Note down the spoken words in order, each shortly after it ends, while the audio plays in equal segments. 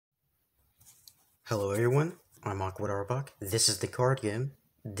Hello everyone, I'm Aquos. This is the card game,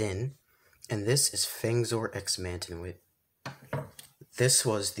 Din, and this is Fangzor x Mantanoid. This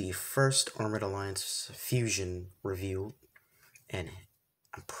was the first Armored Alliance fusion revealed, and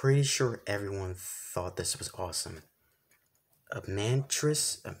I'm pretty sure everyone thought this was awesome. A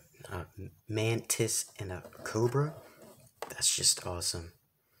mantis, and a cobra? That's just awesome.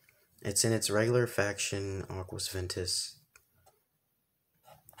 It's in its regular faction, Aquos Ventus.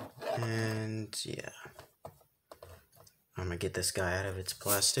 And yeah. I'm gonna get this guy out of its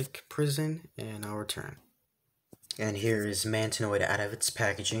plastic prison, and I'll return. And here is Mantanoid out of its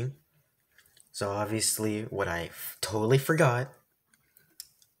packaging. So obviously, what I totally forgot,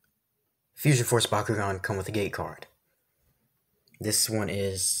 Fusion Force Bakugan come with a gate card. This one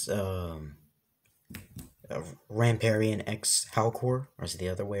is Ramparian X Halcor, or is it the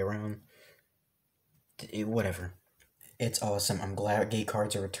other way around? Whatever. It's awesome. I'm glad gate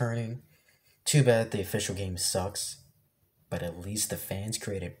cards are returning. Too bad the official game sucks. But at least the fans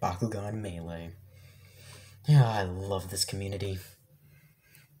created Bakugan Melee. Yeah, I love this community.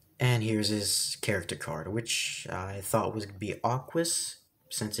 And here's his character card, which I thought was going to be Aquos,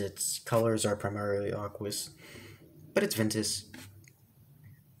 since its colors are primarily Aquos. But it's Ventus.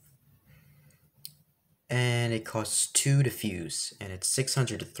 And it costs 2 to fuse, and it's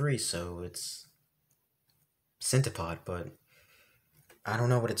 600 to 3, so it's Centipod, but I don't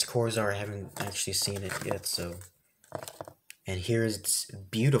know what its cores are. I haven't actually seen it yet, so... And here's its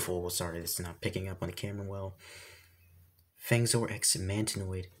beautiful, sorry, it's not picking up on the camera well, Fangzor x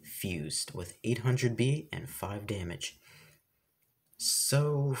Mantanoid fused with 800B and 5 damage.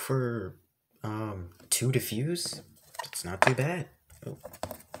 So for 2 to fuse, it's not too bad. Oh.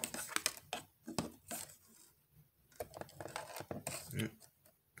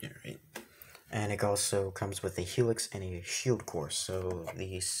 Alright. And it also comes with a helix and a shield core. So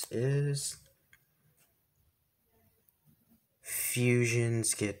this is...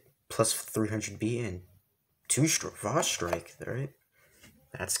 Fusions get plus 300B and 2 Voss Strike, right?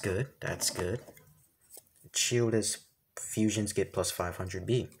 That's good, that's good. Shield is fusions get plus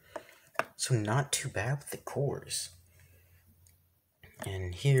 500B. So not too bad with the cores.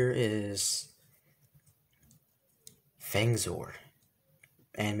 And here is Fangzor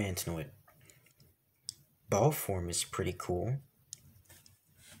and Mantanoid. Ball form is pretty cool.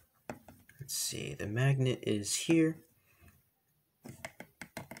 Let's see, the magnet is here.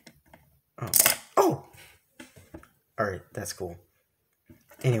 Oh! Alright, that's cool.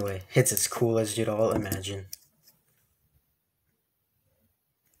 Anyway, it's as cool as you'd all imagine.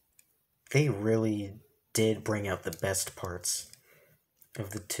 They really did bring out the best parts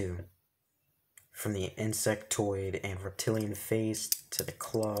of the two. From the insectoid and reptilian face to the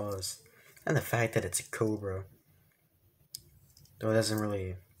claws, and the fact that it's a cobra. Though it doesn't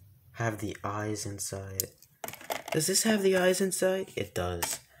really have the eyes inside. Does this have the eyes inside? It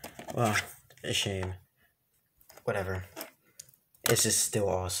does. Well, a shame. Whatever. It's just still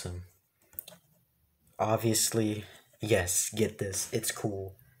awesome. Obviously, yes, get this. It's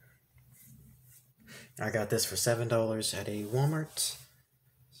cool. I got this for $7 at a Walmart.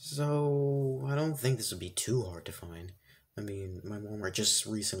 So, I don't think this would be too hard to find. I mean, my Walmart just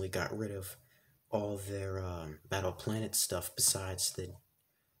recently got rid of all their Battle Planet stuff besides the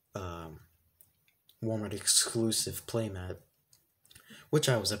Walmart exclusive playmat, which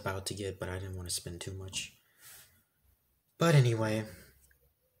I was about to get, but I didn't want to spend too much. But anyway,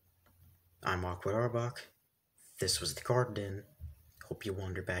 I'm Aquos. This was the card den. Hope you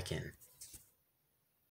wander back in.